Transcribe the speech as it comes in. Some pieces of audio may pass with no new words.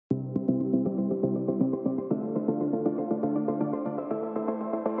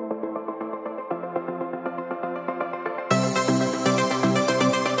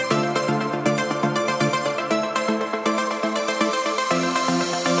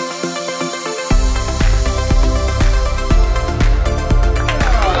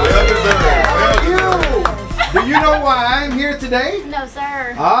you know why I'm here today? No,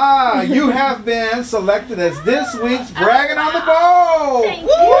 sir. Ah, you have been selected as this week's Bragging on the Bowl. Thank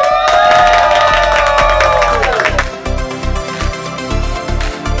you.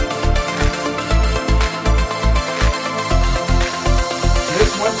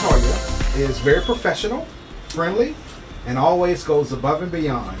 Miss Montoya is very professional, friendly, and always goes above and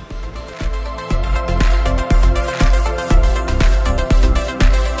beyond.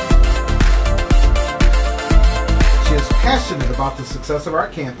 She is passionate about the success of our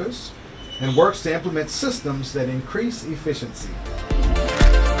campus and works to implement systems that increase efficiency.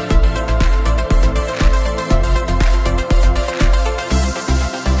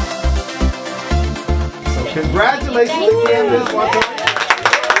 So congratulations again, Ms. Montoya.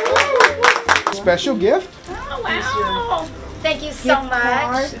 Special gift. Oh, wow. Thank you so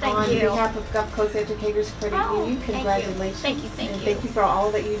much. Thank on you. behalf of Gulf Coast Educators Credit Union, congratulations. Thank you. And thank you for all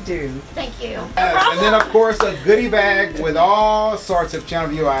that you do. Thank you. Yes, and then of course a goodie bag with all sorts of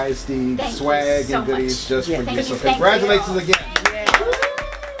Channelview ISD Thank swag you so and goodies much. just for Thank you. you. So Thank congratulations you.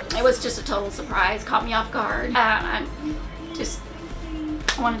 again. It was just a total surprise. Caught me off guard. I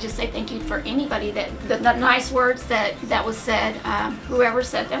want to just say thank you for anybody that the nice words that was said. Whoever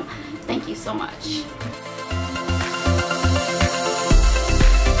said them, thank you so much.